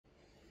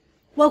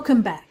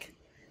Welcome back.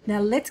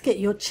 Now let's get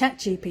your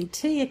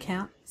ChatGPT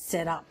account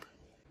set up.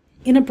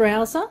 In a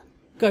browser,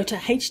 go to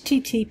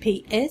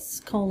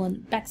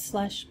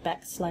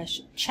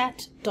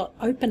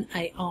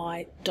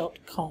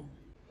https://chat.openai.com.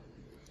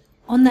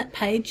 On that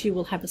page you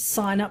will have a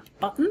sign up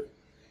button.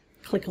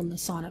 Click on the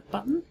sign up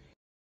button.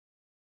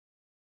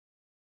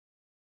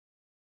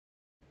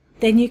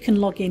 Then you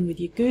can log in with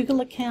your Google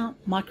account,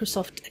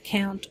 Microsoft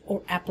account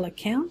or Apple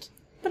account,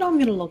 but I'm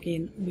going to log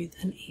in with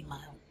an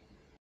email.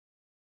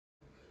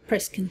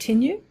 Press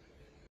continue.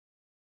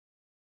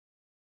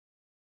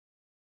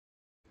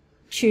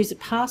 Choose a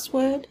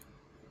password.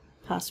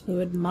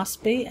 Password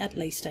must be at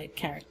least 8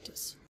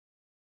 characters.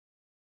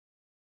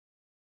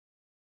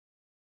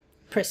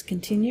 Press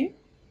continue.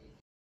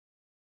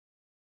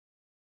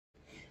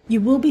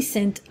 You will be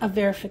sent a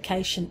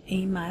verification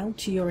email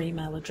to your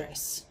email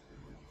address.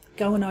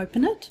 Go and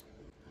open it.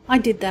 I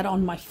did that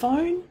on my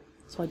phone,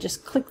 so I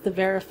just click the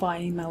verify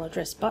email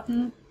address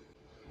button.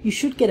 You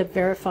should get a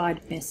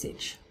verified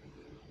message.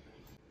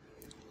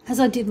 As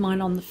I did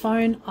mine on the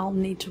phone, I'll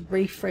need to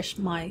refresh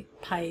my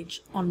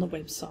page on the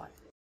website.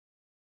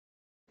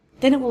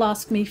 Then it will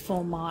ask me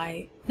for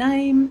my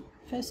name,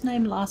 first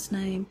name, last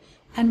name,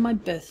 and my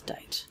birth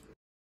date.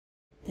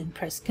 Then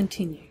press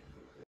continue.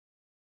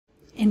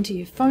 Enter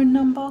your phone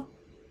number.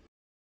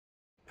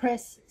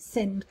 Press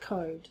send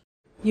code.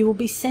 You will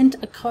be sent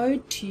a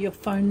code to your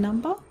phone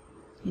number.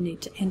 You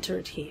need to enter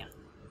it here.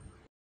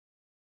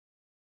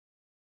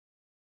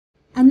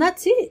 And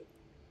that's it.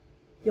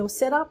 You're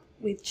set up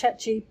with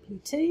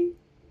ChatGPT.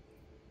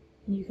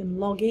 You can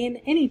log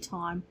in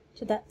anytime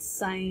to that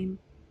same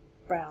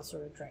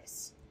browser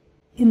address.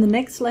 In the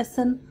next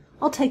lesson,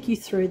 I'll take you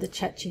through the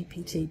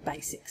ChatGPT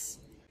basics.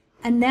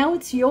 And now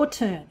it's your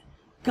turn.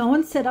 Go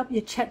and set up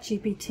your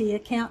ChatGPT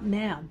account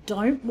now.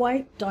 Don't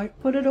wait, don't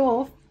put it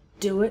off.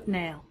 Do it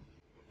now.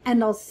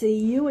 And I'll see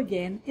you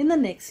again in the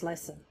next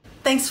lesson.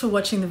 Thanks for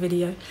watching the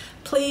video.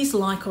 Please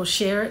like or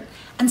share it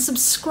and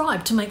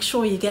subscribe to make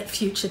sure you get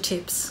future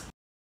tips.